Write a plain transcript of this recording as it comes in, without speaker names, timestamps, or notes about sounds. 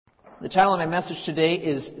The title of my message today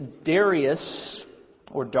is Darius,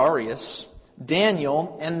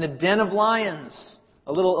 Daniel, and the Den of Lions.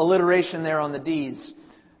 A little alliteration there on the D's.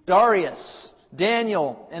 Darius,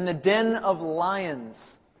 Daniel, and the Den of Lions.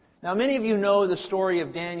 Now, many of you know the story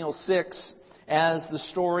of Daniel 6 as the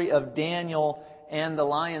story of Daniel and the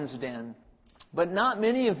lion's den. But not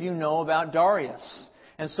many of you know about Darius.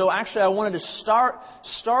 And so actually I wanted to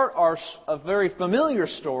start a very familiar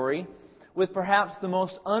story with perhaps the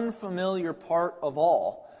most unfamiliar part of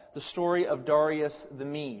all, the story of Darius the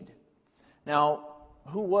Mede. Now,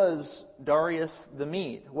 who was Darius the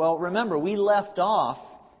Mede? Well, remember, we left off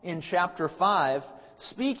in chapter 5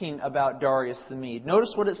 speaking about Darius the Mede.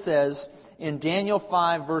 Notice what it says in Daniel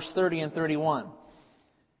 5, verse 30 and 31.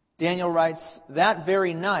 Daniel writes, "That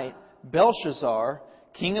very night, Belshazzar,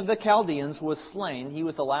 king of the Chaldeans, was slain." He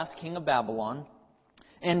was the last king of Babylon.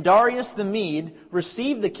 "And Darius the Mede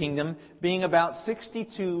received the kingdom, being about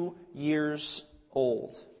 62 years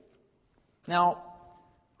old." Now,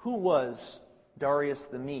 who was Darius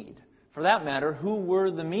the Mede? For that matter, who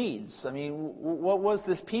were the Medes? I mean, what was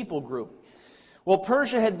this people group? Well,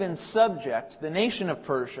 Persia had been subject, the nation of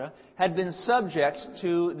Persia had been subject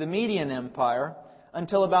to the Median Empire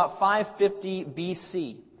until about 550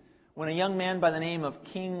 BC, when a young man by the name of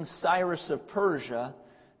King Cyrus of Persia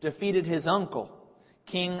defeated his uncle,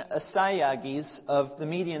 King Astyages of the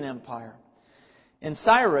Median Empire. And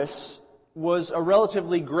Cyrus was a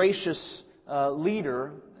relatively gracious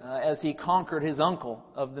leader as he conquered his uncle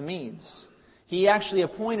of the Medes. He actually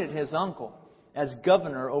appointed his uncle as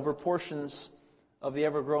governor over portions of the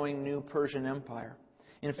ever-growing new Persian Empire.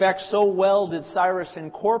 In fact, so well did Cyrus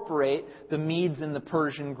incorporate the Medes and the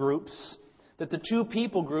Persian groups that the two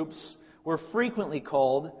people groups were frequently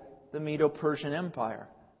called the Medo-Persian Empire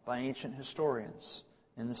by ancient historians.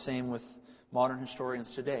 And the same with modern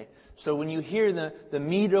historians today. So when you hear the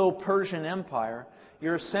Medo-Persian Empire,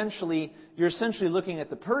 you're essentially looking at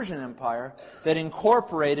the Persian Empire that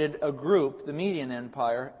incorporated a group, the Median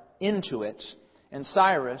Empire, into it. And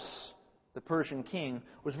Cyrus, the Persian king,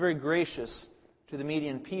 was very gracious to the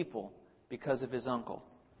Median people because of his uncle.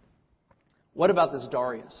 What about this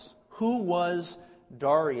Darius? Who was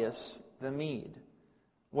Darius the Mede?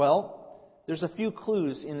 Well, there's a few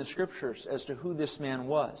clues in the Scriptures as to who this man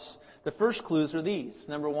was. The first clues are these.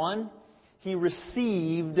 Number one, he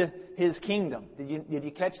received his kingdom. Did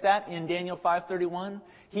you catch that in Daniel 5:31?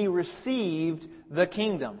 He received the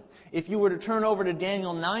kingdom. If you were to turn over to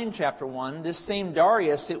Daniel 9, chapter 1, this same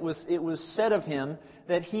Darius, it was said of him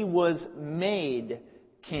that he was made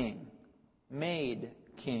king. Made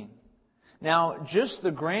king. Now, just the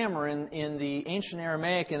grammar in the ancient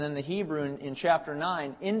Aramaic and then the Hebrew in chapter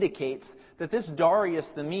 9 indicates that this Darius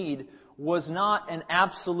the Mede was not an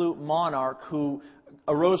absolute monarch who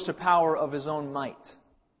arose to power of his own might.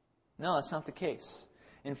 No, that's not the case.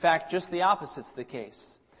 In fact, just the opposite's the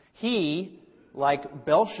case. He, like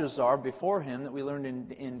Belshazzar before him that we learned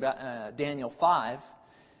in Daniel 5,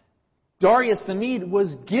 Darius the Mede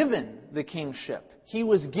was given the kingship. He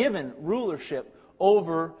was given rulership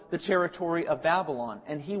over the territory of Babylon.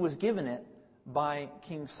 And he was given it by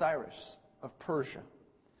King Cyrus of Persia.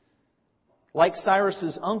 Like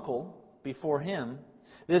Cyrus's uncle before him,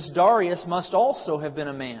 this Darius must also have been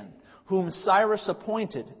a man whom Cyrus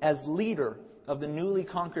appointed as leader of the newly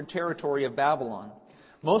conquered territory of Babylon.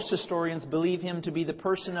 Most historians believe him to be the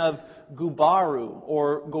person of Gubaru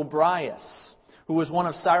or Gobryas, who was one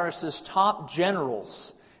of Cyrus's top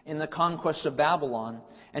generals in the conquest of Babylon.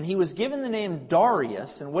 And he was given the name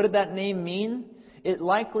Darius. And what did that name mean? It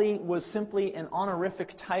likely was simply an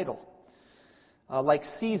honorific title, like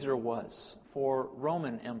Caesar was for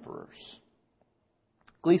Roman emperors.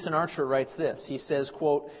 Gleason Archer writes this. He says,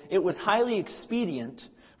 quote, "It was highly expedient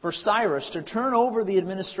for Cyrus to turn over the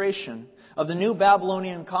administration of the new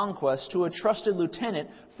Babylonian conquest to a trusted lieutenant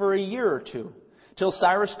for a year or two, till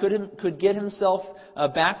Cyrus could get himself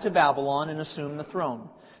back to Babylon and assume the throne.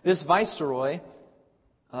 This viceroy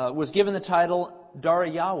was given the title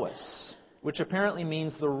Darius, which apparently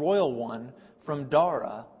means the royal one, from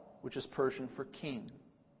Dara, which is Persian for king."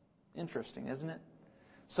 Interesting, isn't it?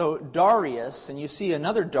 So Darius, and you see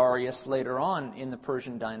another Darius later on in the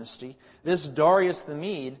Persian dynasty, this Darius the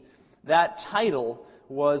Mede, that title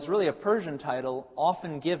was really a Persian title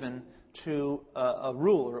often given to a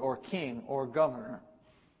ruler or king or governor.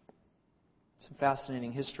 Some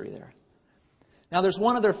fascinating history there. Now there's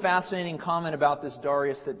one other fascinating comment about this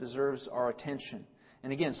Darius that deserves our attention.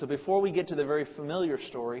 And again, so before we get to the very familiar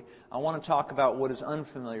story, I want to talk about what is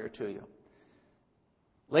unfamiliar to you.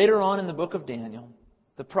 Later on in the book of Daniel,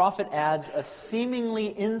 the prophet adds a seemingly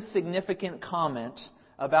insignificant comment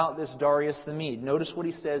about this Darius the Mede. Notice what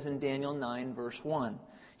he says in Daniel 9, verse 1.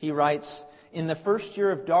 He writes, "In the first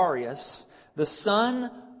year of Darius, the son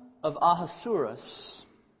of Ahasuerus,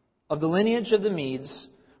 of the lineage of the Medes,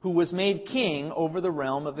 who was made king over the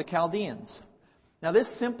realm of the Chaldeans." Now, this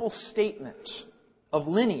simple statement of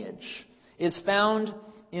lineage is found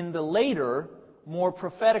in the later, more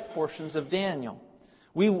prophetic portions of Daniel.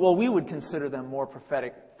 We would consider them more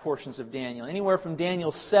prophetic portions of Daniel. Anywhere from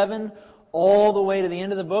Daniel 7 all the way to the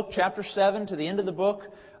end of the book, chapter 7 to the end of the book,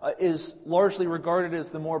 is largely regarded as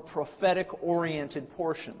the more prophetic-oriented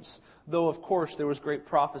portions. Though, of course, there was great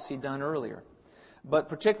prophecy done earlier. But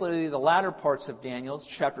particularly the latter parts of Daniel,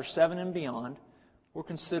 chapter 7 and beyond, were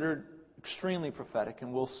considered extremely prophetic,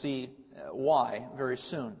 and we'll see why very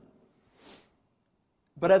soon.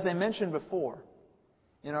 But as I mentioned before,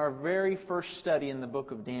 in our very first study in the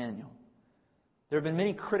book of Daniel, there have been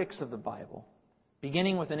many critics of the Bible,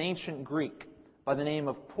 beginning with an ancient Greek by the name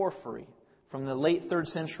of Porphyry from the late 3rd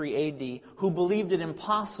century A.D., who believed it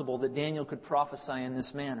impossible that Daniel could prophesy in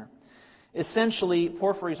this manner. Essentially,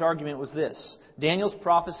 Porphyry's argument was this: Daniel's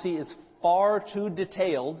prophecy is far too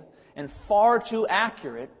detailed and far too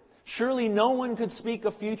accurate. Surely no one could speak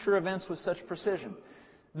of future events with such precision.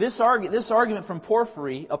 This argument from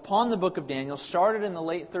Porphyry upon the book of Daniel started in the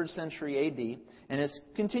late 3rd century A.D. and has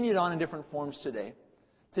continued on in different forms today.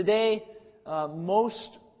 Today, I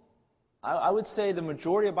would say the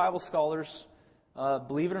majority of Bible scholars,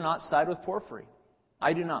 believe it or not, side with Porphyry.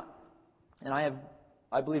 I do not. And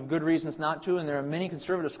I believe good reasons not to, and there are many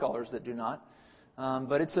conservative scholars that do not.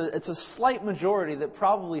 But it's a slight majority that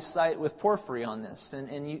probably side with Porphyry on this.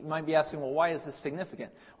 And you might be asking, well, why is this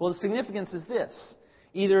significant? Well, the significance is this.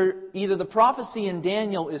 Either the prophecy in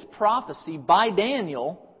Daniel is prophecy by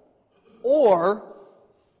Daniel, or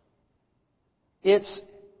it's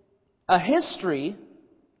a history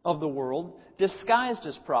of the world disguised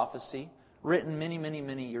as prophecy, written many, many,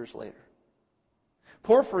 many years later.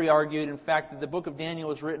 Porphyry argued, in fact, that the book of Daniel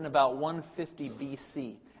was written about 150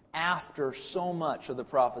 B.C., after so much of the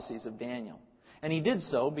prophecies of Daniel. And he did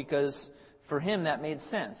so because, for him, that made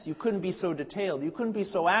sense. You couldn't be so detailed, you couldn't be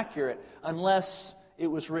so accurate, unless it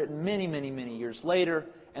was written many, many, many years later,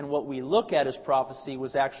 and what we look at as prophecy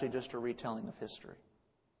was actually just a retelling of history.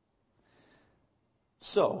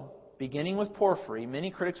 So, beginning with Porphyry, many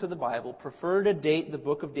critics of the Bible prefer to date the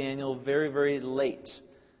book of Daniel very, very late,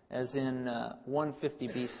 as in 150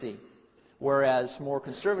 B.C., whereas more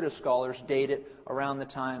conservative scholars date it around the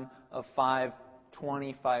time of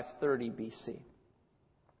 520, 530 B.C.,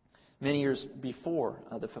 many years before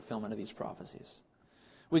the fulfillment of these prophecies.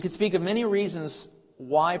 We could speak of many reasons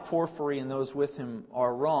why Porphyry and those with him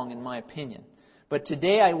are wrong, in my opinion. But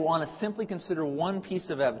today I want to simply consider one piece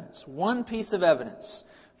of evidence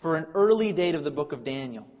for an early date of the book of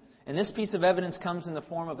Daniel. And this piece of evidence comes in the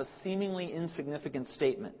form of a seemingly insignificant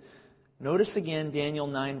statement. Notice again Daniel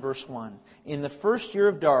 9, verse 1. "In the first year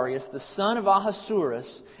of Darius, the son of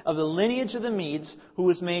Ahasuerus, of the lineage of the Medes, who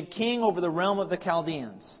was made king over the realm of the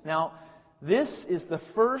Chaldeans." Now, this is the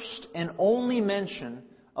first and only mention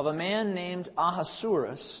of a man named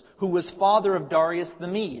Ahasuerus, who was father of Darius the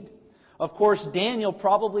Mede. Of course, Daniel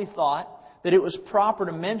probably thought that it was proper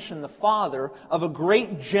to mention the father of a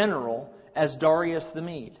great general as Darius the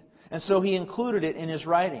Mede. And so he included it in his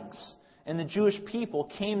writings. And the Jewish people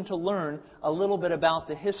came to learn a little bit about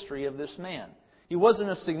the history of this man. He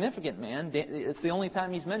wasn't a significant man. It's the only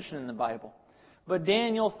time he's mentioned in the Bible. But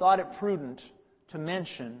Daniel thought it prudent to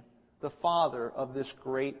mention the father of this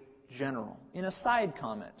great general in a side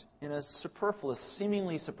comment, in a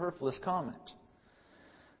seemingly superfluous comment.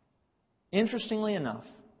 Interestingly enough,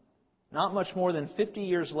 not much more than 50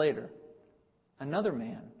 years later, another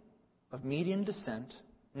man of Median descent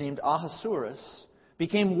named Ahasuerus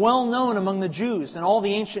became well known among the Jews and all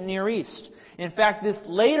the ancient Near East. In fact, this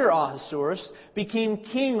later Ahasuerus became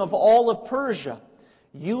king of all of Persia.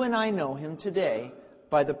 You and I know him today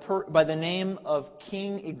by the name of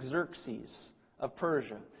King Xerxes of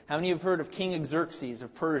Persia. How many have heard of King Xerxes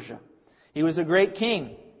of Persia? He was a great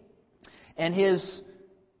king. And his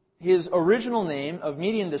original name of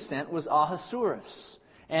Median descent was Ahasuerus.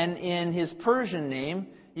 And in his Persian name,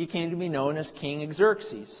 he came to be known as King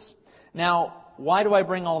Xerxes. Now, why do I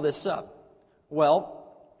bring all this up? Well,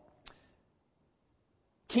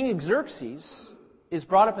 King Xerxes is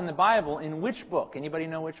brought up in the Bible in which book? Anybody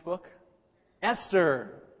know which book?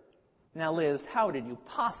 Esther. Now, Liz, how did you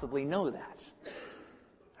possibly know that?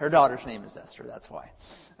 Her daughter's name is Esther, that's why.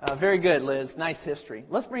 Very good, Liz. Nice history.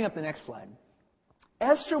 Let's bring up the next slide.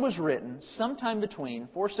 Esther was written sometime between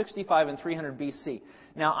 465 and 300 BC.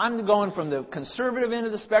 Now, I'm going from the conservative end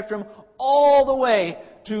of the spectrum all the way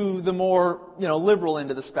to the more, liberal end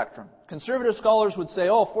of the spectrum. Conservative scholars would say,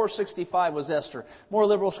 465 was Esther. More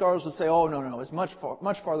liberal scholars would say, no, it's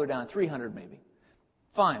much farther down, 300 maybe.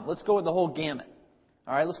 Fine, let's go with the whole gamut.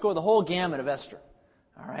 All right, let's go with the whole gamut of Esther.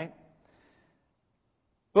 All right?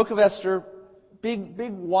 Book of Esther, big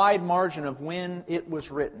wide margin of when it was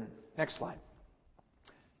written. Next slide.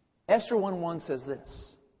 Esther 1:1 says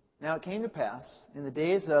this. Now it came to pass in the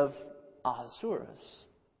days of Ahasuerus.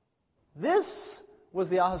 This was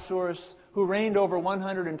the Ahasuerus who reigned over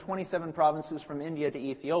 127 provinces from India to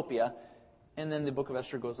Ethiopia. And then the book of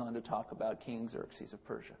Esther goes on to talk about King Xerxes of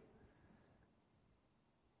Persia.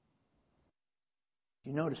 Do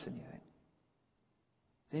you notice anything?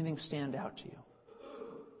 Does anything stand out to you?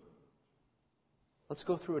 Let's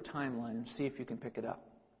go through a timeline and see if you can pick it up.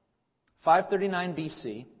 539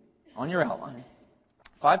 BC, on your outline,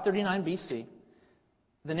 539 BC,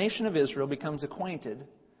 the nation of Israel becomes acquainted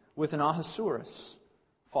with an Ahasuerus,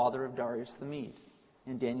 father of Darius the Mede,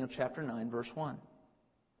 in Daniel chapter 9, verse 1.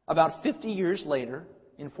 About 50 years later,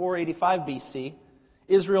 in 485 BC,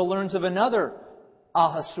 Israel learns of another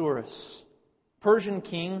Ahasuerus, Persian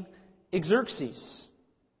king Xerxes.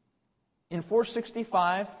 In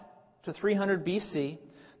 465 to 300 BC,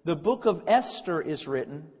 the book of Esther is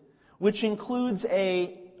written, which includes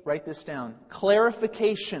write this down, a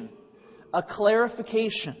clarification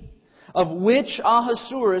of which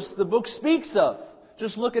Ahasuerus the book speaks of.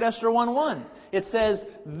 Just look at Esther 1:1. It says,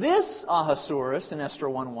 this Ahasuerus, in Esther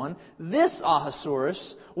 1:1, this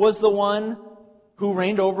Ahasuerus was the one who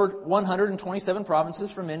reigned over 127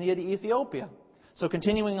 provinces from India to Ethiopia. So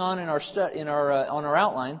continuing on in on our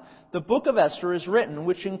outline, the book of Esther is written,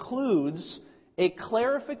 which includes a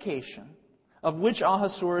clarification of which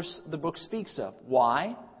Ahasuerus the book speaks of.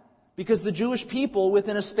 Why? Because the Jewish people,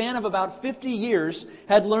 within a span of about 50 years,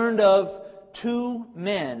 had learned of two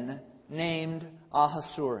men named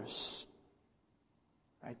Ahasuerus.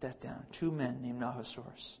 Write that down. Two men named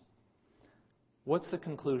Ahasuerus. What's the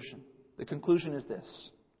conclusion? The conclusion is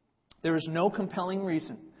this. There is no compelling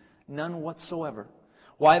reason, none whatsoever,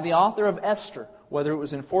 why the author of Esther, whether it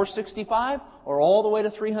was in 465 or all the way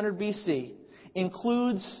to 300 BC,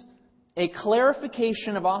 includes a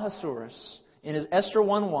clarification of Ahasuerus in his Esther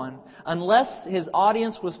 1:1, unless his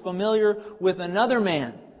audience was familiar with another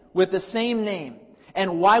man with the same name.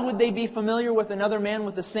 And why would they be familiar with another man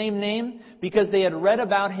with the same name? Because they had read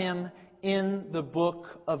about him in the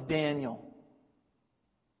book of Daniel.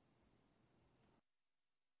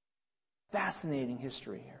 Fascinating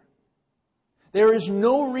history here. There is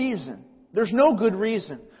no reason, there's no good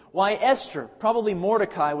reason why Esther, probably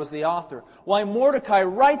Mordecai was the author, why Mordecai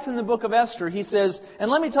writes in the book of Esther, he says,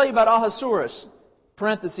 and let me tell you about Ahasuerus,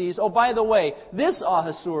 parentheses, by the way, this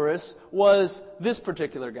Ahasuerus was this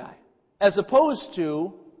particular guy, as opposed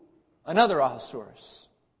to another Ahasuerus.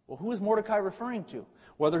 Well, who is Mordecai referring to?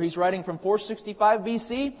 Whether he's writing from 465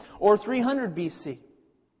 BC or 300 BC.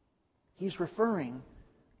 He's referring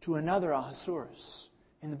to another Ahasuerus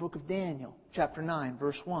in the book of Daniel, chapter 9,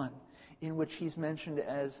 verse 1, in which he's mentioned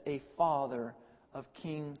as a father of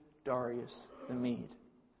King Darius the Mede.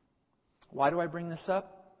 Why do I bring this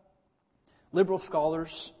up? Liberal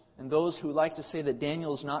scholars and those who like to say that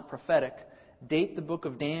Daniel is not prophetic date the book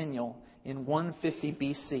of Daniel in 150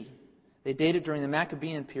 BC. They date it during the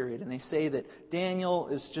Maccabean period, and they say that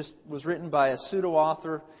Daniel was written by a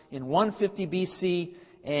pseudo-author in 150 BC,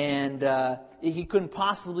 and he couldn't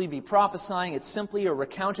possibly be prophesying. It's simply a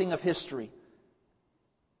recounting of history.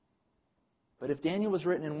 But if Daniel was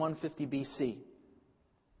written in 150 BC,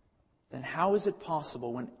 then how is it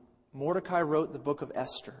possible when Mordecai wrote the book of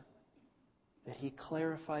Esther that he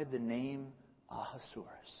clarified the name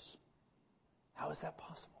Ahasuerus? How is that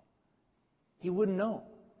possible? He wouldn't know.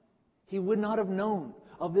 He would not have known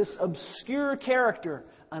of this obscure character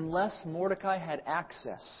unless Mordecai had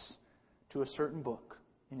access to a certain book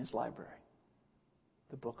in his library,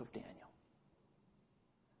 the book of Daniel.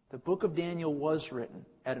 The book of Daniel was written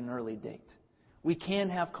at an early date. We can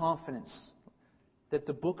have confidence that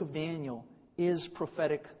the book of Daniel is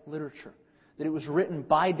prophetic literature, that it was written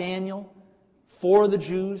by Daniel for the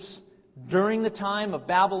Jews during the time of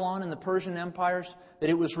Babylon and the Persian empires, that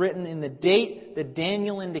it was written in the date that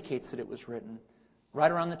Daniel indicates that it was written, right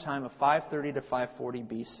around the time of 530 to 540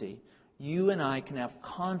 BC. You and I can have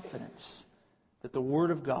confidence that the Word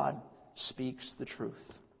of God speaks the truth.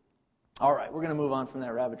 All right, we're going to move on from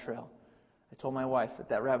that rabbit trail. I told my wife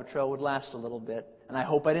that rabbit trail would last a little bit, and I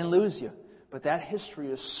hope I didn't lose you. But that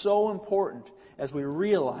history is so important as we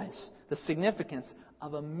realize the significance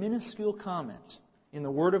of a minuscule comment in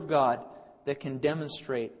the Word of God that can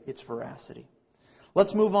demonstrate its veracity.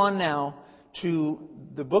 Let's move on now to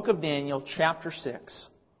the book of Daniel, chapter 6.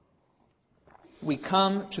 We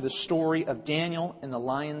come to the story of Daniel in the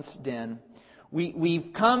lion's den.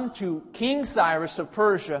 We've come to King Cyrus of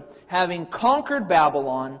Persia, having conquered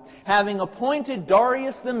Babylon, having appointed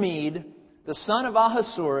Darius the Mede, the son of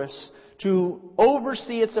Ahasuerus, to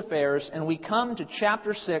oversee its affairs. And we come to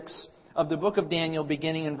chapter 6 of the book of Daniel,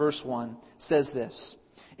 beginning in verse 1. It says this: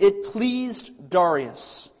 "It pleased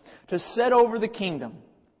Darius to set over the kingdom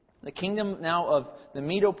now of the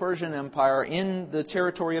Medo-Persian Empire in the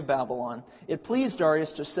territory of Babylon. It pleased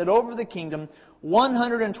Darius to set over the kingdom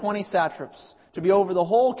 120 satraps, to be over the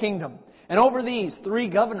whole kingdom, and over these 3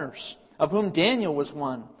 governors, of whom Daniel was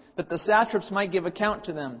one, that the satraps might give account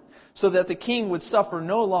to them, so that the king would suffer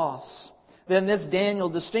no loss. Then this Daniel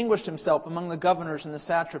distinguished himself among the governors and the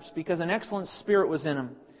satraps, because an excellent spirit was in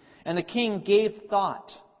him. And the king gave thought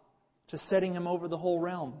to setting him over the whole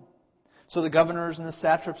realm. So the governors and the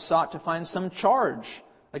satraps sought to find some charge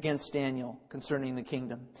against Daniel concerning the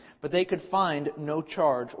kingdom. But they could find no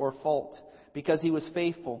charge or fault, because he was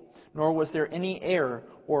faithful, nor was there any error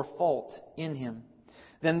or fault in him.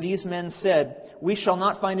 Then these men said, 'We shall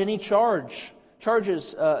not find any charge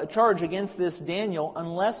against this Daniel,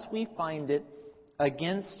 unless we find it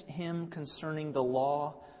against him concerning the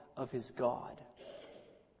law of his God.'"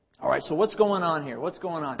 All right, so what's going on here? What's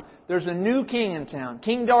going on? There's a new king in town.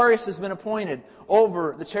 King Darius has been appointed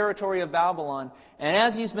over the territory of Babylon. And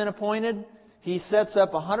as he's been appointed, he sets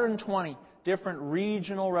up 120 different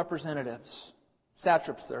regional representatives.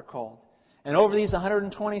 Satraps, they're called. And over these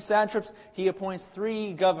 120 satraps, he appoints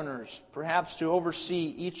 3 governors, perhaps to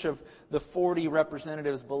oversee each of the 40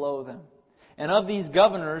 representatives below them. And of these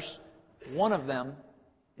governors, one of them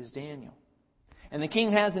is Daniel. And the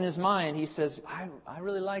king has in his mind, he says, I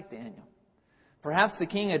really like Daniel. Perhaps the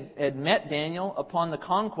king had met Daniel upon the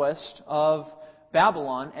conquest of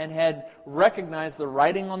Babylon and had recognized the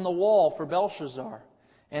writing on the wall for Belshazzar,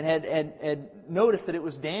 and had noticed that it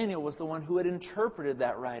was Daniel was the one who had interpreted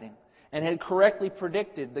that writing and had correctly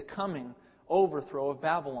predicted the coming overthrow of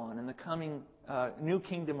Babylon and the coming new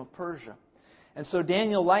kingdom of Persia. And so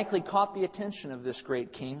Daniel likely caught the attention of this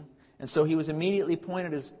great king, and so he was immediately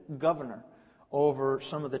appointed as governor over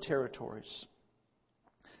some of the territories.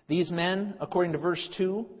 These men, according to verse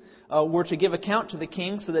 2, were to give account to the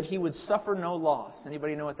king so that he would suffer no loss.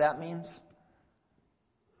 Anybody know what that means?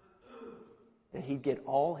 That he'd get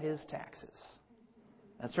all his taxes.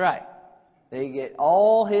 That's right. They get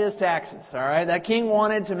all his taxes. All right? That king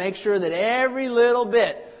wanted to make sure that every little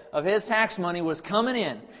bit of his tax money was coming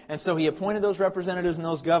in. And so he appointed those representatives and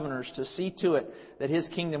those governors to see to it that his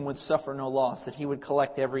kingdom would suffer no loss, that he would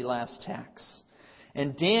collect every last tax.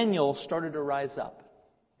 And Daniel started to rise up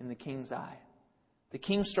in the king's eye. The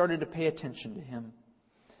king started to pay attention to him.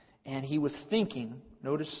 And he was thinking,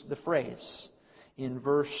 notice the phrase in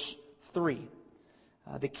verse 3.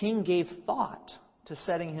 The king gave thought to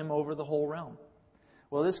setting him over the whole realm.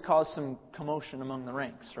 Well, this caused some commotion among the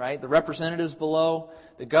ranks, right? The representatives below,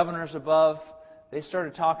 the governors above, they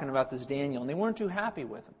started talking about this Daniel, and they weren't too happy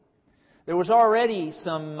with him. There was already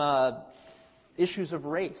some issues of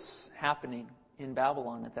race happening in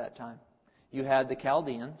Babylon at that time. You had the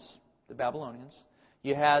Chaldeans, the Babylonians,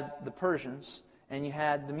 you had the Persians, and you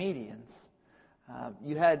had the Medians.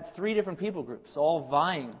 You had 3 different people groups, all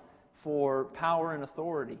vying for power and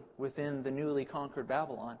authority within the newly conquered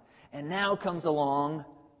Babylon. And now comes along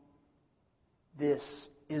this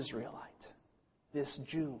Israelite, this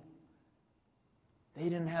Jew. They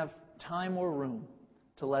didn't have time or room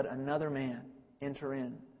to let another man enter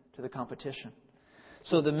into the competition.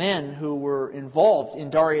 So the men who were involved in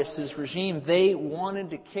Darius' regime, they wanted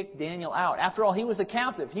to kick Daniel out. After all, he was a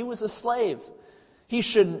captive. He was a slave. He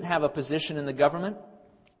shouldn't have a position in the government.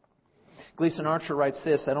 Gleason Archer writes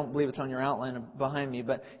this. I don't believe it's on your outline behind me,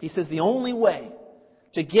 but he says the only way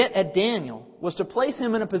to get at Daniel was to place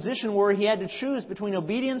him in a position where he had to choose between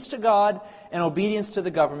obedience to God and obedience to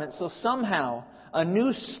the government. So somehow a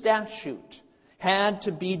new statute had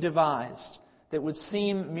to be devised that would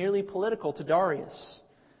seem merely political to Darius,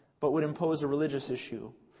 but would impose a religious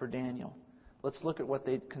issue for Daniel. Let's look at what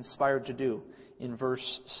they conspired to do in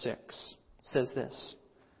verse 6. It says this: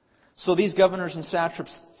 "So these governors and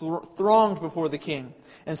satraps thronged before the king,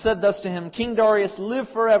 and said thus to him, 'King Darius, live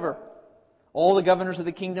forever.' All the governors of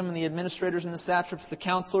the kingdom and the administrators and the satraps, the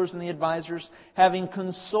counselors and the advisors, having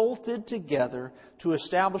consulted together to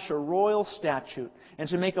establish a royal statute and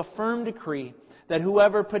to make a firm decree that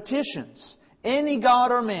whoever petitions any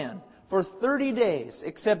god or man for 30 days,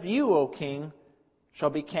 except you, O king, shall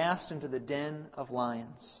be cast into the den of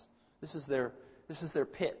lions." This is This is their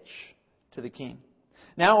pitch to the king.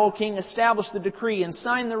 Now, O king, establish the decree and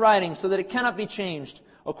sign the writing so that it cannot be changed,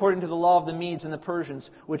 according to the law of the Medes and the Persians,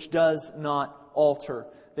 which does not alter.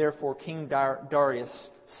 Therefore, King Darius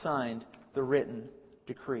signed the written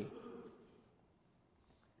decree.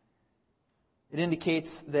 It indicates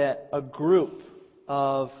that a group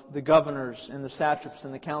of the governors and the satraps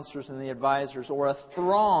and the counselors and the advisors, or a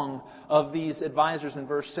throng of these advisors in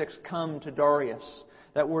verse 6, come to Darius.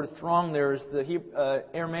 That word throng there is the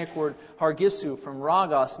Aramaic word hargisu from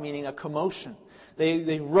ragos, meaning a commotion.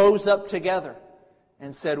 They rose up together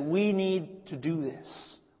and said, we need to do this.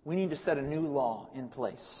 We need to set a new law in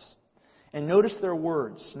place. And notice their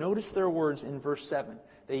words. Notice their words in verse 7.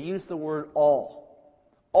 They use the word all.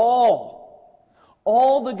 All.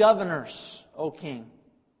 All the governors, O king.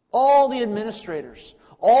 All the administrators.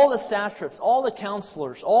 All the satraps. All the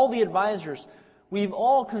counselors. All the advisors. We've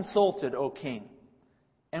all consulted, O king.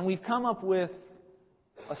 And we've come up with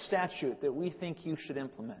a statute that we think you should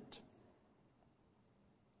implement.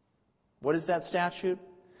 What is that statute?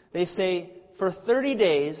 They say, for 30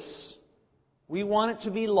 days, we want it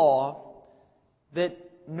to be law that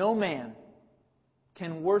no man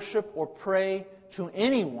can worship or pray to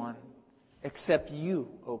anyone except you,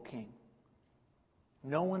 O king.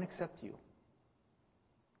 No one except you.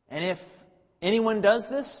 And if anyone does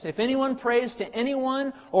this, if anyone prays to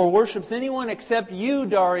anyone or worships anyone except you,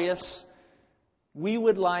 Darius, we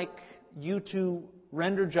would like you to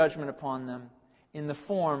render judgment upon them in the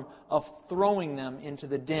form of throwing them into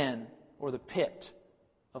the den or the pit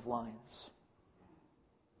of lions.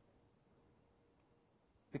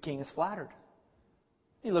 The king is flattered.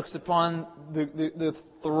 He looks upon the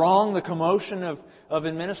throng, the commotion of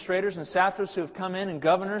administrators and satraps who have come in and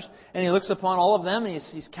governors, and he looks upon all of them, and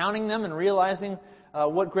he's counting them and realizing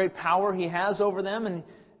what great power he has over them, and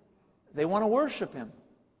they want to worship him.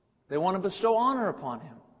 They want to bestow honor upon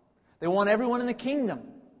him. They want everyone in the kingdom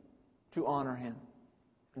to honor him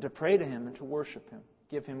and to pray to him and to worship him,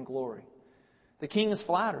 give him glory. The king is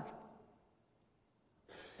flattered.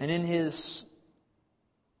 And in his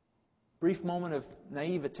brief moment of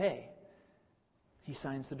naivete, he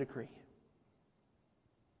signs the decree.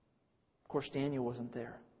 Of course, Daniel wasn't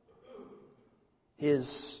there.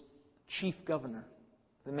 His chief governor,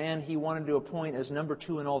 the man he wanted to appoint as number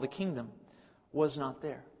 2 in all the kingdom, was not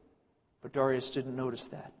there. But Darius didn't notice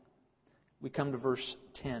that. We come to verse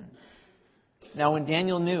 10. Now when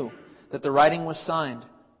Daniel knew that the writing was signed,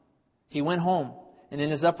 he went home, and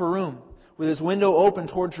in his upper room, with his window open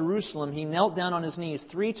toward Jerusalem, he knelt down on his knees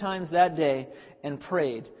 3 times that day and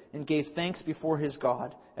prayed and gave thanks before his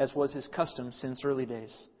God, as was his custom since early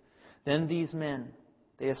days. Then these men,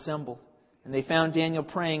 they assembled, and they found Daniel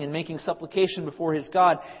praying and making supplication before his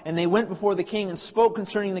God. And they went before the king and spoke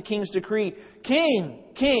concerning the king's decree.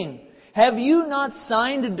 King, have you not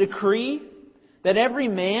signed a decree that every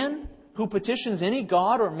man who petitions any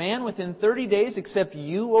god or man within 30 days except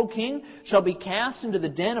you, O king, shall be cast into the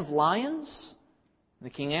den of lions? And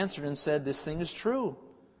the king answered and said, this thing is true,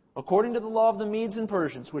 according to the law of the Medes and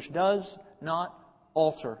Persians, which does not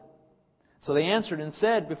alter. So they answered and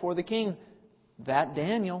said before the king, that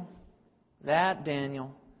Daniel,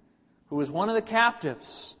 who was one of the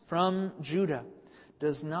captives from Judah,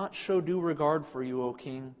 does not show due regard for you, O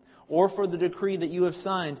king, or for the decree that you have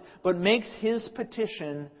signed, but makes his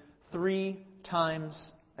petition 3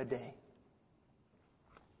 times a day.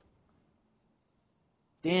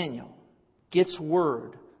 Daniel gets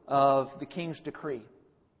word of the king's decree.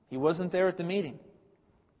 He wasn't there at the meeting.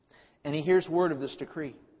 And he hears word of this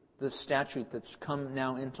decree, this statute that's come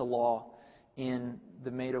now into law in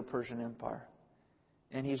the Medo-Persian Empire.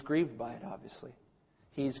 And he's grieved by it, obviously.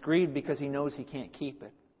 He's grieved because he knows he can't keep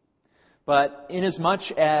it. But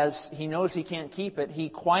inasmuch as he knows he can't keep it, he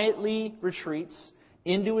quietly retreats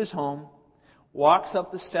into his home, walks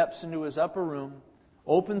up the steps into his upper room,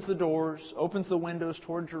 opens the doors, opens the windows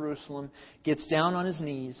toward Jerusalem, gets down on his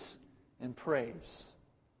knees, and prays.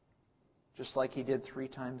 Just like he did 3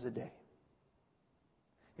 times a day.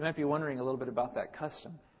 You might be wondering a little bit about that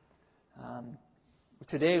custom.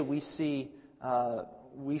 Today we see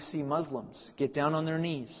Muslims get down on their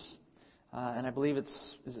knees. And I believe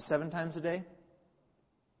is it 7 times a day?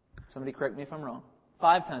 Somebody correct me if I'm wrong.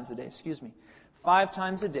 5 times a day, excuse me. 5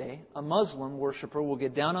 times a day, a Muslim worshiper will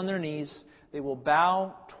get down on their knees, they will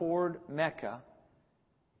bow toward Mecca,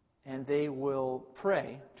 and they will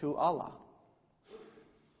pray to Allah.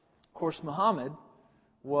 Of course, Muhammad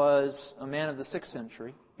was a man of the 6th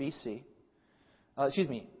century BC.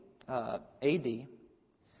 AD.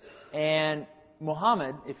 And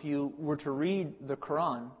Muhammad, if you were to read the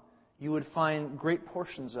Quran, you would find great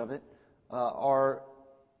portions of it are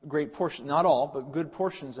great portion, not all, but good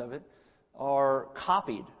portions of it, are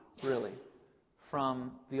copied, really,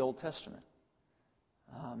 from the Old Testament.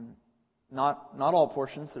 Not all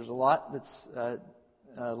portions. There's a lot that's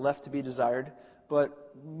left to be desired,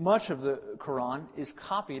 but much of the Quran is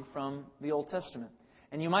copied from the Old Testament.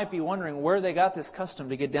 And you might be wondering where they got this custom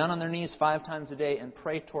to get down on their knees 5 times a day and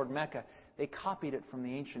pray toward Mecca. They copied it from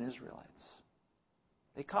the ancient Israelites.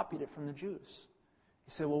 They copied it from the Jews. You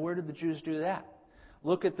say, well, where did the Jews do that?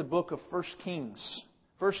 Look at the book of 1 Kings.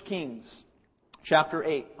 1 Kings, chapter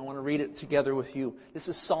 8. I want to read it together with you. This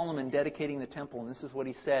is Solomon dedicating the temple, and this is what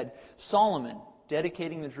he said. Solomon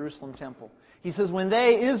dedicating the Jerusalem temple. He says, when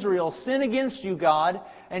they, Israel, sin against you, God,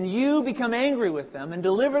 and you become angry with them and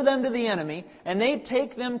deliver them to the enemy, and they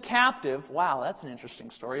take them captive. Wow, that's an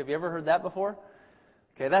interesting story. Have you ever heard that before?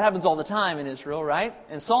 Okay, that happens all the time in Israel, right?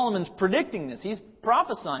 And Solomon's predicting this. He's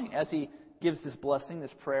prophesying as he gives this blessing,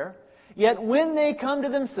 this prayer. Yet when they come to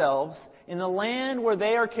themselves in the land where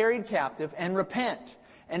they are carried captive and repent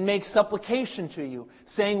and make supplication to you,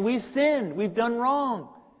 saying, we've sinned, we've done wrong.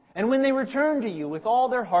 And when they return to you with all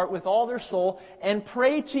their heart, with all their soul, and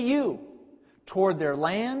pray to you toward their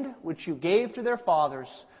land which you gave to their fathers,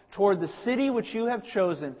 toward the city which you have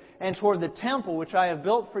chosen, and toward the temple which I have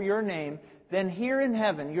built for your name, then hear in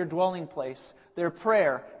heaven, your dwelling place, their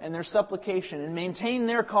prayer and their supplication, and maintain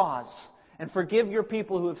their cause, and forgive your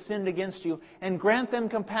people who have sinned against you, and grant them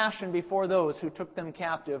compassion before those who took them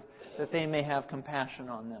captive, that they may have compassion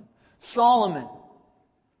on them. Solomon,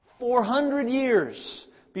 400 years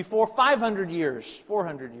before 500 years,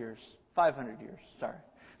 500 years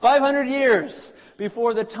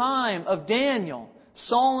before the time of Daniel,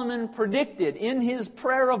 Solomon predicted in his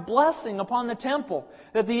prayer of blessing upon the temple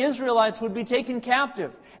that the Israelites would be taken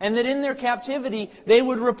captive, and that in their captivity they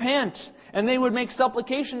would repent and they would make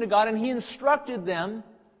supplication to God. And he instructed them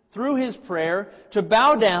through his prayer to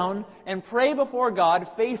bow down and pray before God,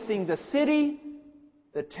 facing the city,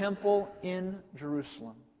 the temple in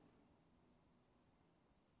Jerusalem.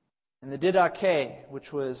 And the Didache,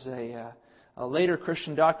 which was a later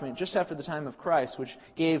Christian document just after the time of Christ, which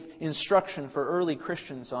gave instruction for early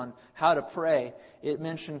Christians on how to pray, it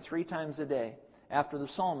mentioned 3 times a day, after the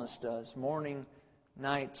psalmist does, morning,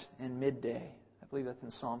 night, and midday. I believe that's in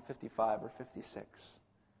Psalm 55 or 56.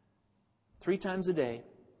 3 times a day,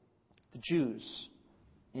 the Jews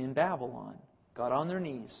in Babylon got on their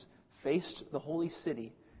knees, faced the holy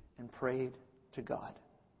city, and prayed to God.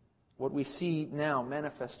 What we see now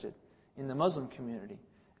manifested in the Muslim community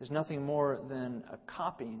is nothing more than a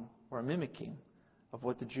copying or a mimicking of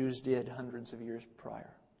what the Jews did hundreds of years prior.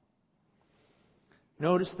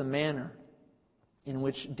 Notice the manner in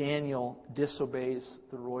which Daniel disobeys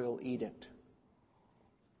the royal edict.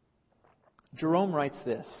 Jerome writes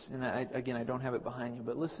this, and I don't have it behind you,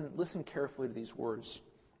 but listen carefully to these words.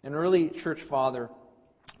 An early church father,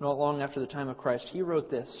 not long after the time of Christ, he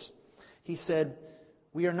wrote this. He said,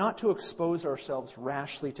 we are not to expose ourselves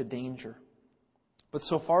rashly to danger, but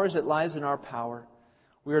so far as it lies in our power,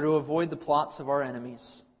 we are to avoid the plots of our enemies.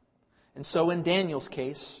 And so in Daniel's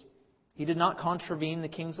case, he did not contravene the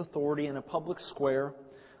king's authority in a public square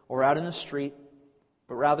or out in the street,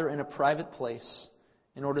 but rather in a private place,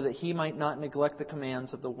 in order that he might not neglect the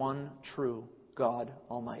commands of the one true God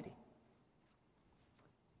Almighty.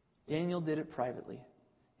 Daniel did it privately.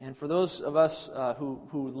 And for those of us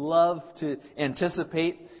who love to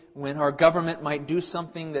anticipate when our government might do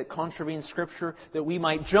something that contravenes Scripture, that we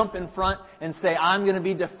might jump in front and say, I'm going to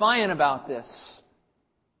be defiant about this.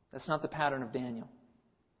 That's not the pattern of Daniel.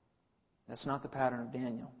 That's not the pattern of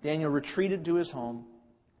Daniel. Daniel retreated to his home,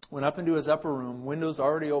 went up into his upper room, windows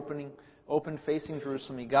already open facing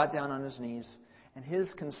Jerusalem. He got down on his knees, and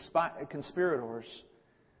his conspirators,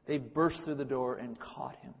 they burst through the door and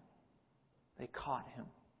caught him. They caught him.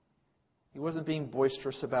 He wasn't being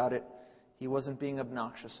boisterous about it. He wasn't being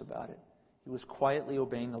obnoxious about it. He was quietly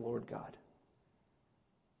obeying the Lord God.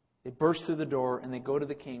 They burst through the door and they go to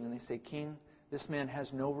the king and they say, King, this man has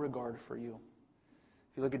no regard for you.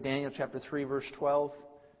 If you look at Daniel chapter 3, verse 12,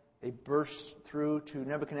 they burst through to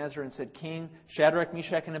Nebuchadnezzar and said, King, Shadrach,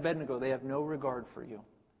 Meshach, and Abednego, they have no regard for you.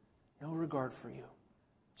 No regard for you.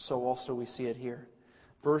 So also we see it here.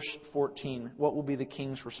 Verse 14, what will be the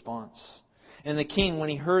king's response? And the king, when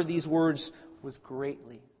he heard these words, was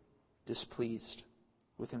greatly displeased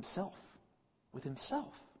with himself. With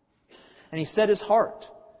himself. And he set his heart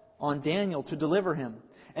on Daniel to deliver him.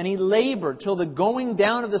 And he labored till the going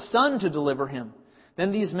down of the sun to deliver him.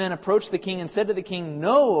 Then these men approached the king and said to the king,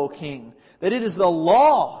 Know, O king, that it is the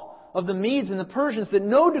law of the Medes and the Persians that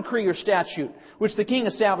no decree or statute which the king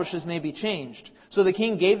establishes may be changed. So the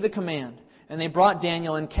king gave the command. And they brought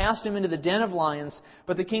Daniel and cast him into the den of lions.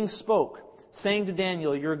 But the king spoke, saying to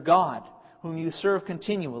Daniel, "Your God, whom you serve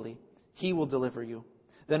continually, He will deliver you."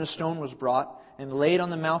 Then a stone was brought and laid on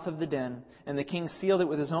the mouth of the den, and the king sealed it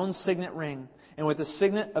with his own signet ring and with the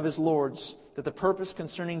signet of his lords, that the purpose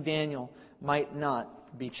concerning Daniel might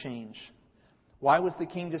not be changed. Why was the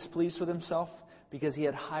king displeased with himself? Because he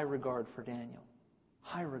had high regard for Daniel.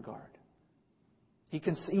 High regard.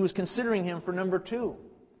 He was considering him for number 2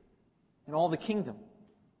 in all the kingdom.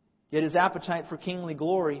 Yet his appetite for kingly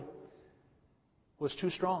glory was too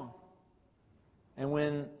strong. And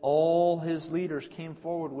when all his leaders came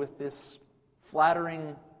forward with this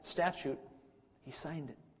flattering statute, he signed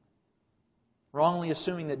it, wrongly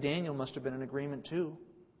assuming that Daniel must have been in agreement too.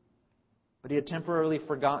 But he had temporarily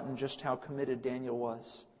forgotten just how committed Daniel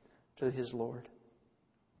was to his Lord.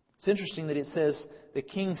 It's interesting that it says the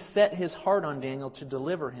king set his heart on Daniel to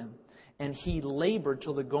deliver him, and he labored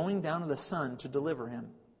till the going down of the sun to deliver him.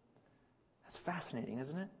 That's fascinating,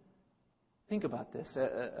 isn't it? Think about this.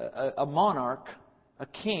 A monarch, a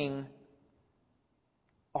king,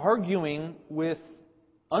 arguing with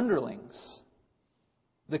underlings.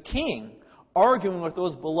 The king arguing with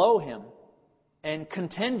those below him and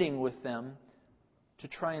contending with them to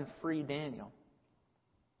try and free Daniel.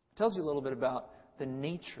 It tells you a little bit about the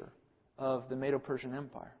nature of the Medo-Persian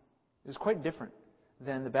Empire. It was quite different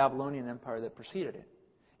than the Babylonian Empire that preceded it.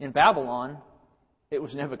 In Babylon, it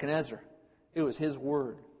was Nebuchadnezzar. It was his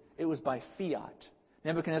word. It was by fiat.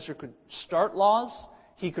 Nebuchadnezzar could start laws.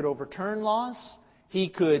 He could overturn laws. He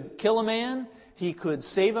could kill a man. He could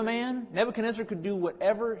save a man. Nebuchadnezzar could do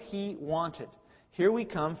whatever he wanted. Here we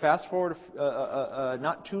come, fast forward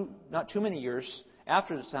not too many years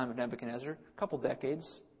after the time of Nebuchadnezzar, a couple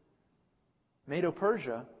decades.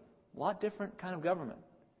 Medo-Persia, a lot different kind of government.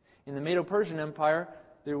 In the Medo-Persian Empire,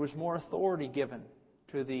 there was more authority given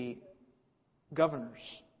to the governors,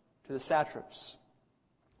 to the satraps.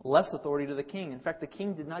 Less authority to the king. In fact, the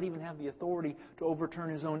king did not even have the authority to overturn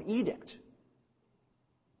his own edict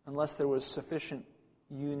unless there was sufficient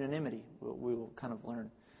unanimity, we will kind of learn.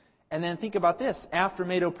 And then think about this. After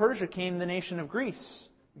Medo-Persia came the nation of Greece,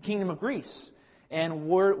 the kingdom of Greece. And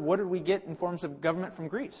what did we get in forms of government from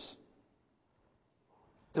Greece?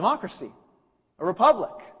 Democracy. A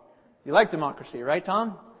republic. You like democracy, right,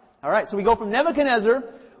 Tom? All right, so we go from Nebuchadnezzar,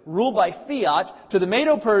 ruled by fiat, to the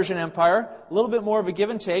Medo-Persian Empire, a little bit more of a give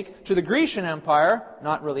and take, to the Grecian Empire,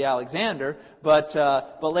 not really Alexander, but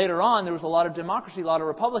later on there was a lot of democracy, a lot of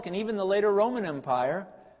republic, and even the later Roman Empire,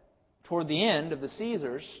 toward the end of the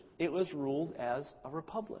Caesars, it was ruled as a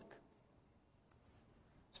republic.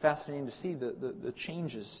 It's fascinating to see the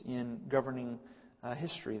changes in governing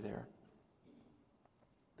history there.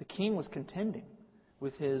 The king was contending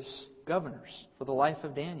with his governors for the life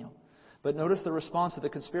of Daniel. But notice the response of the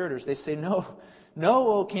conspirators. They say, No,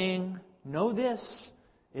 O king, know this.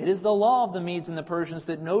 It is the law of the Medes and the Persians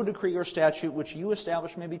that no decree or statute which you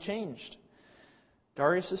establish may be changed.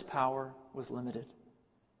 Darius' power was limited.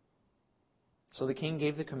 So the king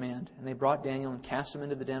gave the command, and they brought Daniel and cast him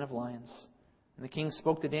into the den of lions. And the king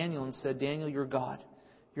spoke to Daniel and said, Daniel, your God,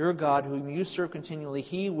 whom you serve continually,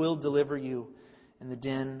 He will deliver you. And the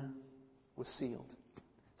den was sealed.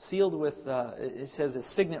 Sealed with, it says, a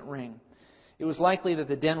signet ring. It was likely that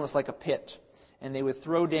the den was like a pit, and they would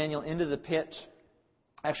throw Daniel into the pit.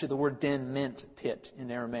 Actually, the word den meant pit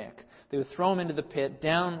in Aramaic. They would throw him into the pit,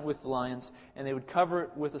 down with the lions, and they would cover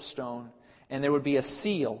it with a stone, and there would be a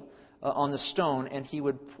seal on the stone, and he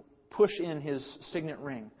would push in his signet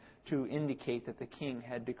ring to indicate that the king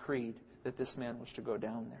had decreed that this man was to go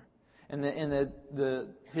down there. And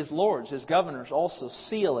his lords, his governors, also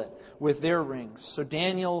seal it with their rings. So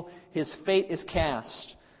Daniel, his fate is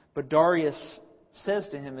cast. But Darius says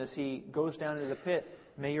to him as he goes down into the pit,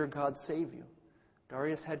 May your God save you.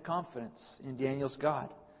 Darius had confidence in Daniel's God.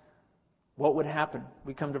 What would happen?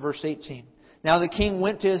 We come to verse 18. Now the king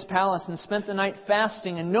went to his palace and spent the night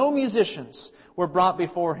fasting, and no musicians were brought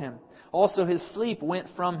before him. Also his sleep went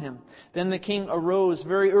from him. Then the king arose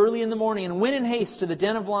very early in the morning and went in haste to the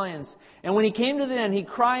den of lions. And when he came to the den, he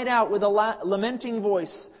cried out with a lamenting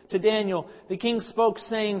voice to Daniel. The king spoke,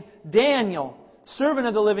 saying, Daniel, servant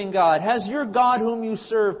of the living God, has your God whom you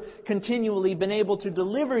serve continually been able to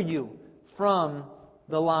deliver you from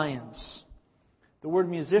the lions? The word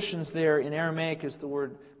musicians there in Aramaic is the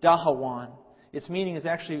word dahawan. Its meaning is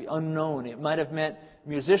actually unknown. It might have meant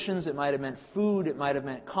musicians, it might have meant food, it might have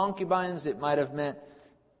meant concubines, it might have meant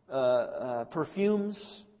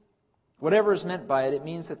perfumes. Whatever is meant by it, it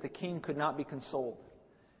means that the king could not be consoled.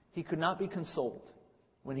 He could not be consoled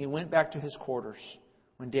when he went back to his quarters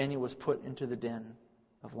when Daniel was put into the den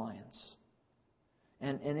of lions.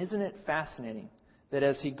 And isn't it fascinating that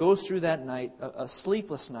as he goes through that night, a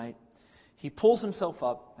sleepless night, he pulls himself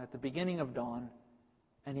up at the beginning of dawn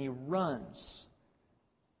and he runs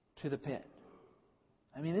to the pit.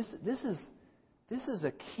 I mean, this is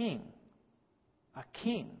a king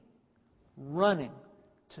running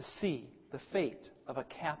to see the fate of a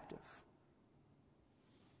captive.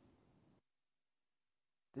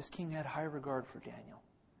 This king had high regard for Daniel.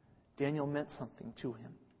 Daniel meant something to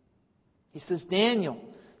him. He says, Daniel,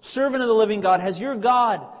 servant of the living God, has your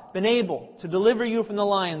God been able to deliver you from the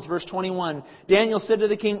lions? Verse 21. Daniel said to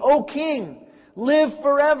the king, O king, live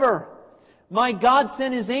forever. My God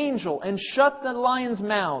sent His angel and shut the lions'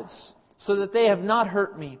 mouths so that they have not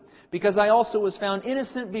hurt me, because I also was found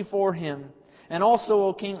innocent before Him. And also,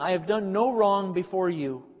 O king, I have done no wrong before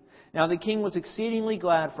you. Now the king was exceedingly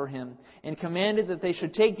glad for him and commanded that they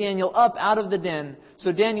should take Daniel up out of the den.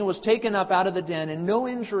 So Daniel was taken up out of the den, and no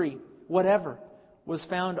injury whatever was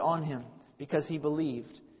found on him, because he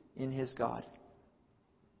believed in his God.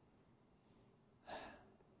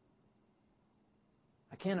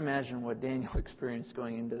 I can't imagine what Daniel experienced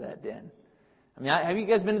going into that den. I mean, have you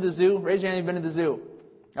guys been to the zoo? Raise your hand if you've been to the zoo.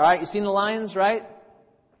 All right, you've seen the lions, right?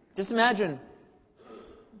 Just imagine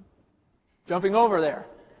jumping over there.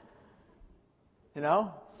 You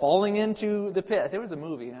know, falling into the pit. There was a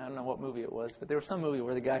movie, I don't know what movie it was, but there was some movie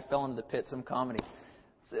where the guy fell into the pit, some comedy.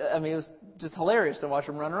 I mean, it was just hilarious to watch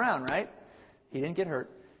him run around, right? He didn't get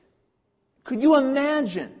hurt. Could you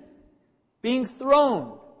imagine being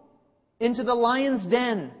thrown into the lion's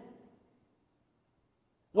den?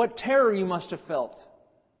 What terror you must have felt.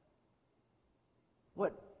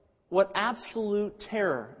 What absolute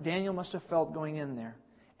terror Daniel must have felt going in there.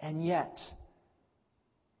 And yet,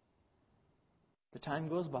 the time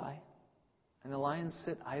goes by, and the lions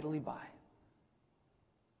sit idly by,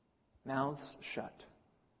 mouths shut.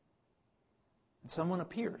 And someone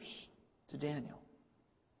appears to Daniel.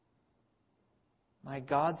 My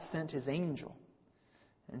God sent His angel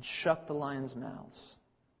and shut the lions' mouths,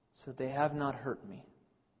 so that they have not hurt me,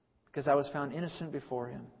 because I was found innocent before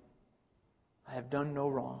Him. I have done no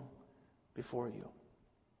wrong before you.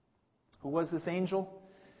 Who was this angel?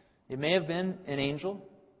 It may have been an angel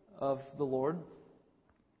of the Lord.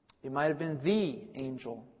 It might have been the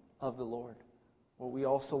angel of the Lord. What we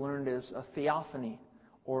also learned is a theophany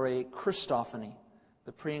or a Christophany,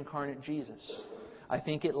 the pre-incarnate Jesus. I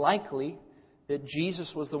think it likely that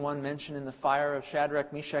Jesus was the one mentioned in the fire of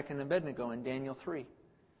Shadrach, Meshach, and Abednego in Daniel 3.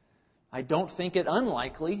 I don't think it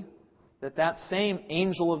unlikely that that same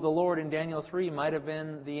angel of the Lord in Daniel 3 might have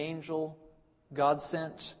been the angel God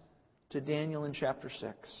sent to Daniel in chapter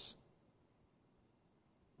 6.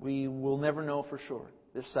 We will never know for sure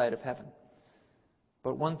this side of heaven.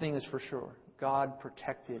 But one thing is for sure. God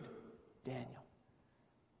protected Daniel.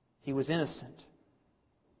 He was innocent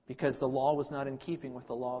because the law was not in keeping with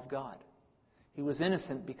the law of God. He was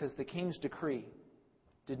innocent because the king's decree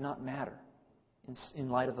did not matter in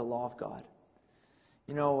light of the law of God.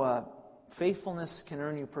 You know, faithfulness can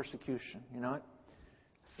earn you persecution. You know it?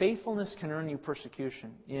 Faithfulness can earn you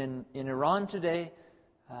persecution. In Iran today,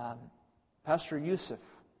 Pastor Yusuf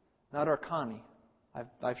Nadarkhani,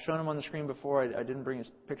 I've shown him on the screen before. I didn't bring his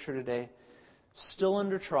picture today. Still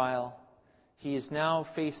under trial. He is now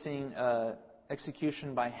facing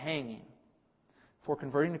execution by hanging for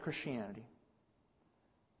converting to Christianity.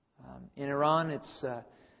 In Iran, it's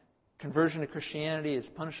conversion to Christianity is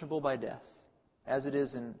punishable by death, as it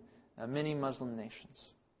is in many Muslim nations.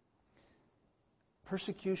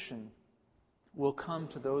 Persecution will come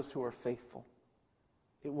to those who are faithful.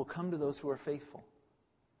 It will come to those who are faithful.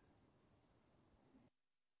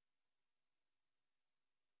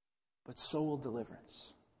 But so will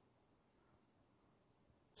deliverance.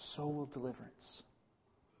 So will deliverance.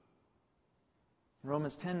 In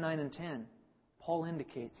Romans 10, 9, and 10, Paul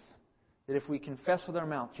indicates that if we confess with our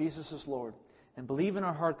mouth Jesus is Lord and believe in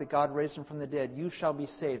our heart that God raised Him from the dead, you shall be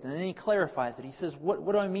saved. And then he clarifies it. He says, what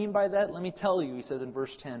do I mean by that? Let me tell you, he says in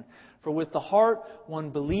verse 10. For with the heart one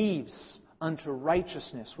believes unto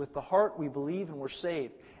righteousness. With the heart we believe and we're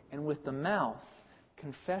saved. And with the mouth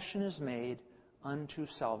confession is made unto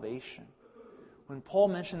salvation. When Paul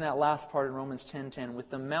mentioned that last part in Romans 10:10, with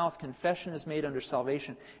the mouth confession is made unto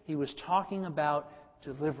salvation, he was talking about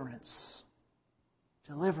deliverance.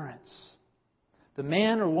 Deliverance. The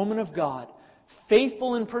man or woman of God,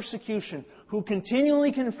 faithful in persecution, who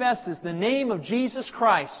continually confesses the name of Jesus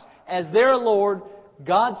Christ as their Lord,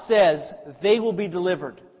 God says they will be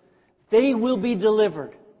delivered. They will be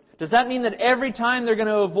delivered. Does that mean that every time they're going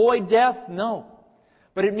to avoid death? No.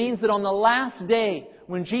 But it means that on the last day,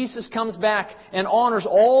 when Jesus comes back and honors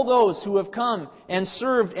all those who have come and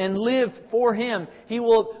served and lived for Him, He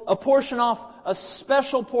will apportion off a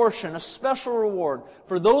special portion, a special reward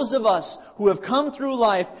for those of us who have come through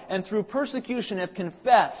life and through persecution have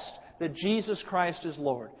confessed that Jesus Christ is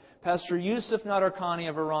Lord. Pastor Yusuf Nadarkhani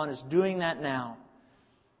of Iran is doing that now.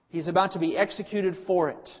 He's about to be executed for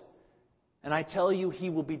it. And I tell you, he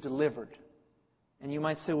will be delivered. And you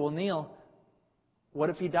might say, well, Neil, what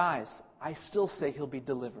if he dies? I still say he'll be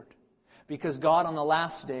delivered. Because God on the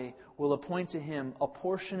last day will appoint to him a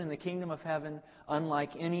portion in the kingdom of heaven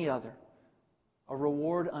unlike any other. A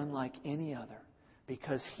reward unlike any other.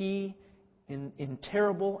 Because he, in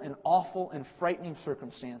terrible and awful and frightening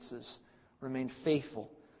circumstances, remained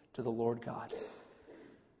faithful to the Lord God.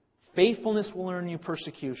 Faithfulness will earn you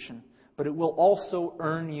persecution, but it will also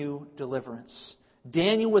earn you deliverance.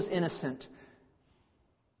 Daniel was innocent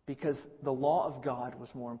because the law of God was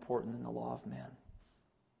more important than the law of man.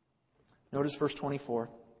 Notice verse 24.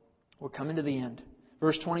 We're coming to the end.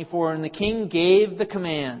 Verse 24, and the king gave the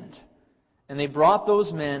command, and they brought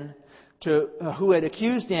those men who had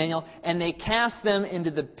accused Daniel, and they cast them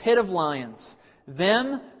into the pit of lions.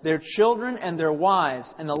 Them, their children, and their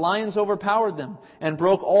wives, and the lions overpowered them, and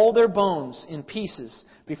broke all their bones in pieces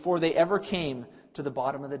before they ever came to the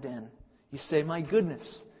bottom of the den. You say, my goodness,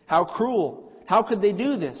 how cruel. How could they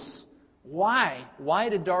do this? Why? Why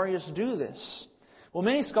did Darius do this? Well,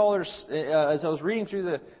 many scholars, as I was reading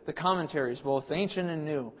through the commentaries, both ancient and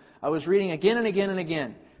new, I was reading again and again and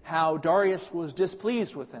again how Darius was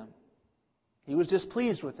displeased with them. He was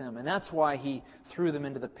displeased with them, and that's why he threw them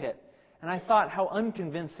into the pit. And I thought how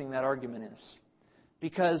unconvincing that argument is.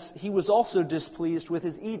 Because he was also displeased with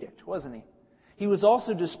his edict, wasn't he? He was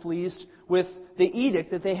also displeased with the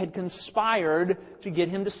edict that they had conspired to get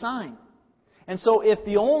him to sign. And so if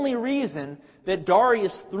the only reason that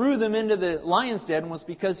Darius threw them into the lion's den was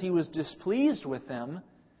because he was displeased with them,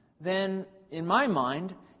 then in my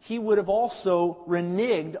mind, he would have also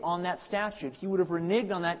reneged on that statute. He would have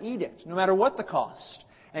reneged on that edict, no matter what the cost.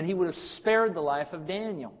 And he would have spared the life of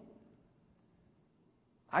Daniel.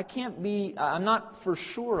 I'm not for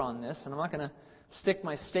sure on this, and I'm not going to stick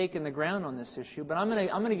my stake in the ground on this issue, but I'm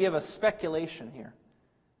going to give a speculation here.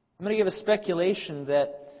 I'm going to give a speculation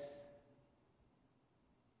that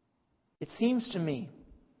it seems to me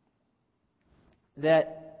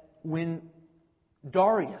that when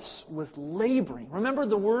Darius was laboring, remember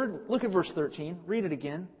the word, look at verse 13, read it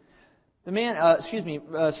again.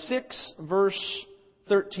 6 verse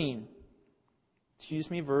 13.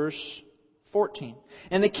 Verse 14.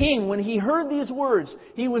 And the king, when he heard these words,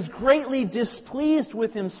 he was greatly displeased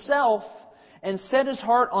with himself and set his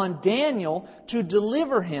heart on Daniel to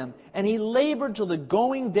deliver him. And he labored till the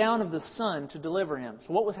going down of the sun to deliver him.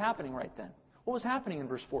 So what was happening right then? What was happening in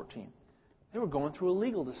verse 14? They were going through a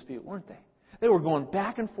legal dispute, weren't they? They were going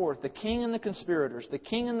back and forth, the king and the conspirators, the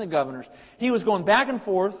king and the governors. He was going back and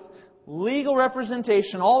forth, legal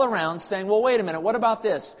representation all around, saying, well, wait a minute, what about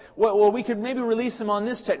this? Well, we could maybe release him on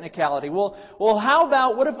this technicality. Well, how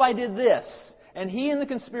about, what if I did this? And he and the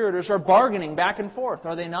conspirators are bargaining back and forth,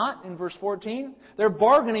 are they not, in verse 14? They're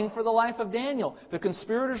bargaining for the life of Daniel. The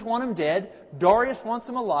conspirators want him dead. Darius wants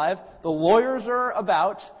him alive. The lawyers are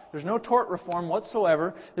about. There's no tort reform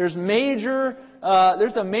whatsoever. There's a major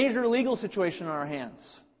legal situation on our hands.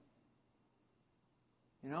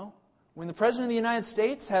 You know? When the President of the United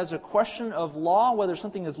States has a question of law, whether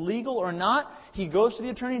something is legal or not, he goes to the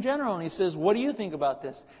Attorney General and he says, what do you think about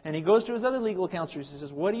this? And he goes to his other legal counselors and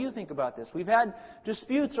says, what do you think about this? We've had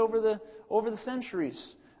disputes over the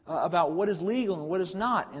centuries about what is legal and what is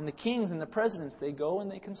not. And the kings and the presidents, they go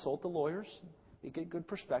and they consult the lawyers. They get good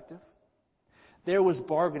perspective. There was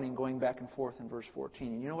bargaining going back and forth in verse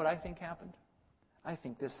 14. And you know what I think happened? I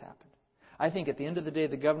think this happened. I think at the end of the day,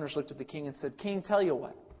 the governors looked at the king and said, King, tell you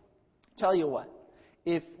what,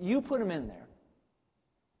 if you put him in there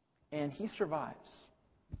and he survives,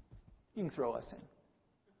 you can throw us in.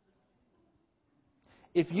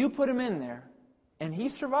 If you put him in there and he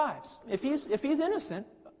survives, if he's innocent,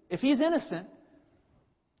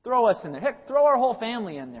 throw us in there. Heck, throw our whole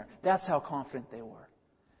family in there. That's how confident they were.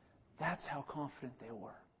 That's how confident they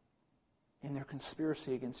were in their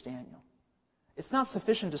conspiracy against Daniel. It's not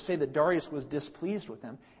sufficient to say that Darius was displeased with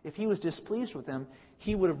them. If he was displeased with them,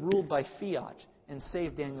 he would have ruled by fiat and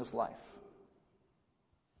saved Daniel's life.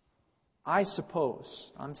 I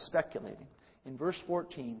suppose, I'm speculating, in verse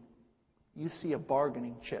 14, you see a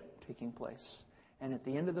bargaining chip taking place. And at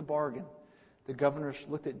the end of the bargain, the governors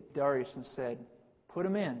looked at Darius and said, put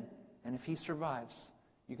him in, and if he survives,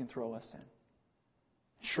 you can throw us in.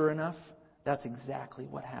 Sure enough, that's exactly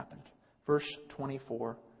what happened. Verse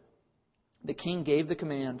 24. The king gave the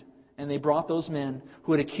command, and they brought those men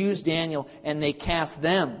who had accused Daniel, and they cast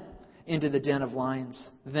them into the den of lions.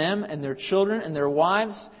 Them and their children and their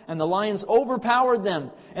wives, and the lions overpowered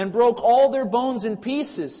them and broke all their bones in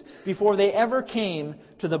pieces before they ever came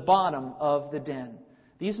to the bottom of the den.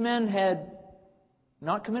 These men had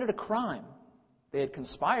not committed a crime. They had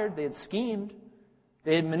conspired, they had schemed,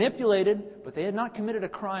 they had manipulated, but they had not committed a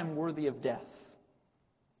crime worthy of death.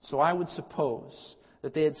 So I would suppose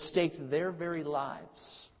that they had staked their very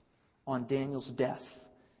lives on Daniel's death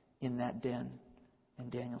in that den. And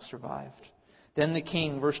Daniel survived. Then the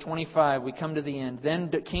king, verse 25, we come to the end. Then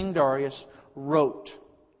King Darius wrote,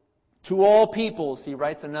 to all peoples, he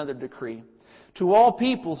writes another decree, to all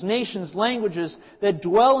peoples, nations, languages that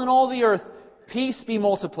dwell in all the earth, peace be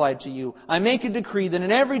multiplied to you. I make a decree that in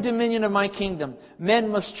every dominion of my kingdom, men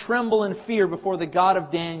must tremble and fear before the God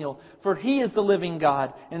of Daniel, for He is the living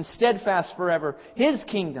God and steadfast forever. His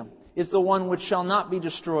kingdom is the one which shall not be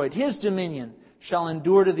destroyed. His dominion shall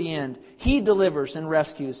endure to the end. He delivers and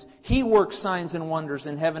rescues. He works signs and wonders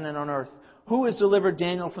in heaven and on earth. Who has delivered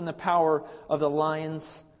Daniel from the power of the lions?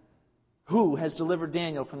 Who has delivered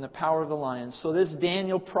Daniel from the power of the lions? So this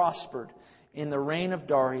Daniel prospered in the reign of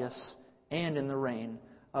Darius and in the reign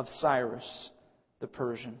of Cyrus the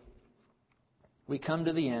Persian. We come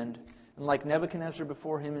to the end, and like Nebuchadnezzar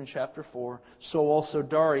before him in chapter 4, so also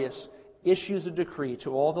Darius issues a decree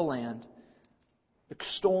to all the land,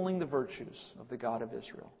 extolling the virtues of the God of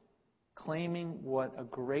Israel, claiming what a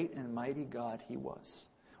great and mighty God He was.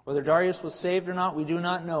 Whether Darius was saved or not, we do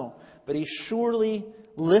not know, but he surely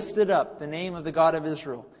lifted up the name of the God of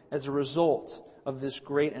Israel as a result of this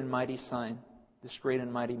great and mighty sign, this great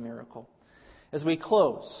and mighty miracle. As we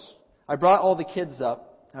close, I brought all the kids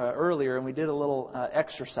up earlier and we did a little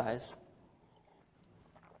exercise.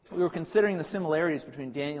 We were considering the similarities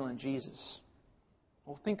between Daniel and Jesus.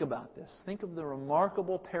 Well, think about this. Think of the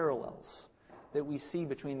remarkable parallels that we see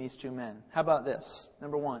between these two men. How about this?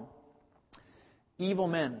 Number one, evil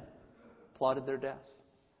men plotted their death.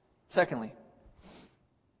 Secondly,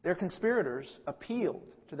 their conspirators appealed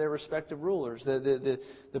to their respective rulers.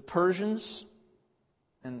 The Persians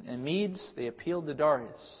and Medes, they appealed to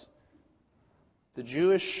Darius. The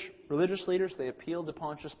Jewish religious leaders, they appealed to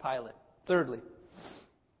Pontius Pilate. Thirdly,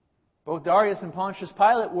 both Darius and Pontius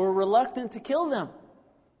Pilate were reluctant to kill them.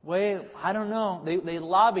 I don't know. They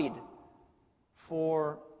lobbied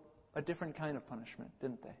for a different kind of punishment,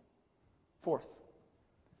 didn't they? Fourth,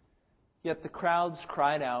 yet the crowds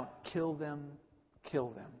cried out, kill them, kill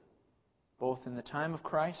them. Both in the time of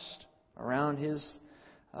Christ, around His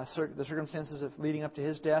the circumstances of leading up to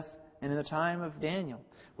His death, and in the time of Daniel,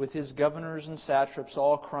 with his governors and satraps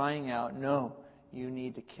all crying out, no, you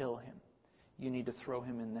need to kill him. You need to throw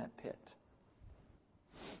him in that pit.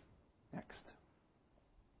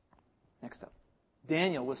 Next up.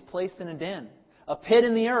 Daniel was placed in a den, a pit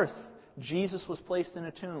in the earth. Jesus was placed in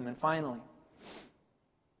a tomb. And finally,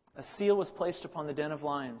 a seal was placed upon the den of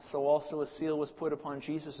lions. So also a seal was put upon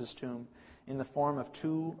Jesus' tomb in the form of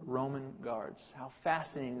 2 Roman guards. How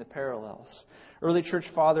fascinating the parallels. Early church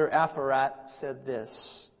father Apharat said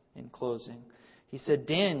this in closing. He said,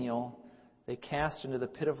 Daniel they cast into the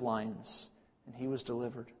pit of lions, and he was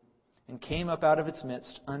delivered, and came up out of its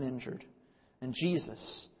midst uninjured. And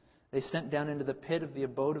Jesus they sent down into the pit of the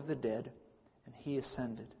abode of the dead, and he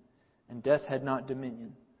ascended, and death had not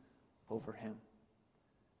dominion over him.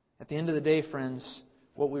 At the end of the day, friends,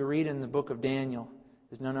 what we read in the book of Daniel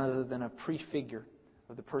is none other than a prefigure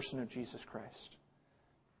of the person of Jesus Christ.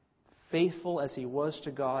 Faithful as he was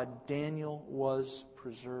to God, Daniel was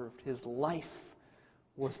preserved. His life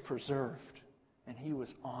was preserved, and he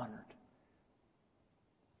was honored.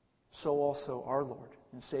 So also our Lord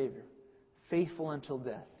and Savior, faithful until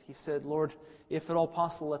death. He said, Lord, if at all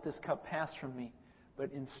possible, let this cup pass from me.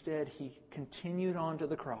 But instead, he continued on to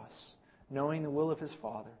the cross, knowing the will of his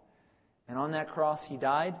Father. And on that cross, he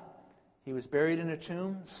died. He was buried in a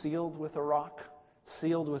tomb, sealed with a rock,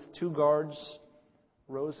 sealed with 2 guards,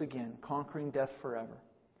 rose again, conquering death forever.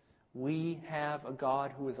 We have a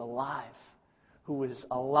God who is alive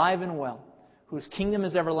and well, whose kingdom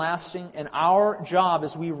is everlasting. And our job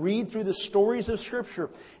as we read through the stories of Scripture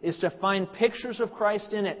is to find pictures of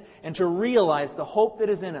Christ in it and to realize the hope that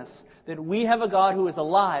is in us, that we have a God who is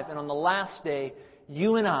alive, and on the last day,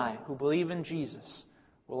 you and I, who believe in Jesus,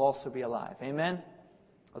 will also be alive. Amen?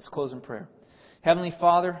 Let's close in prayer. Heavenly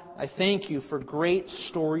Father, I thank you for great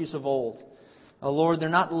stories of old. Oh Lord, they're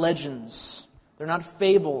not legends. They're not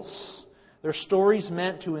fables. They're stories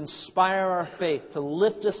meant to inspire our faith, to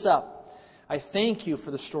lift us up. I thank you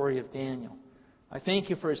for the story of Daniel. I thank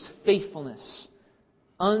you for his faithfulness,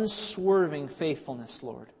 unswerving faithfulness,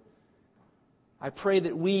 Lord. I pray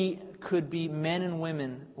that we could be men and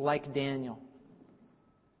women like Daniel,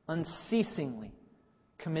 unceasingly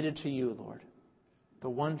committed to You, Lord, the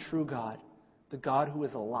one true God, the God who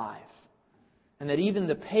is alive. And that even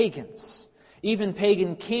the pagans, even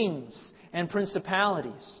pagan kings and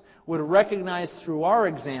principalities would recognize through our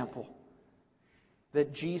example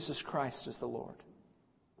that Jesus Christ is the Lord.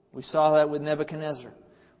 We saw that with Nebuchadnezzar.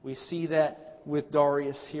 We see that with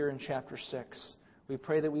Darius here in chapter 6. We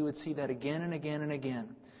pray that we would see that again and again and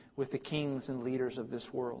again with the kings and leaders of this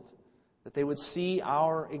world. That they would see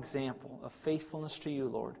our example of faithfulness to You,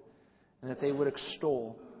 Lord, and that they would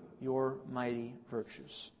extol Your mighty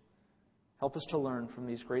virtues. Help us to learn from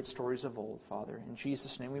these great stories of old, Father. In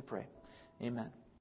Jesus' name we pray. Amen.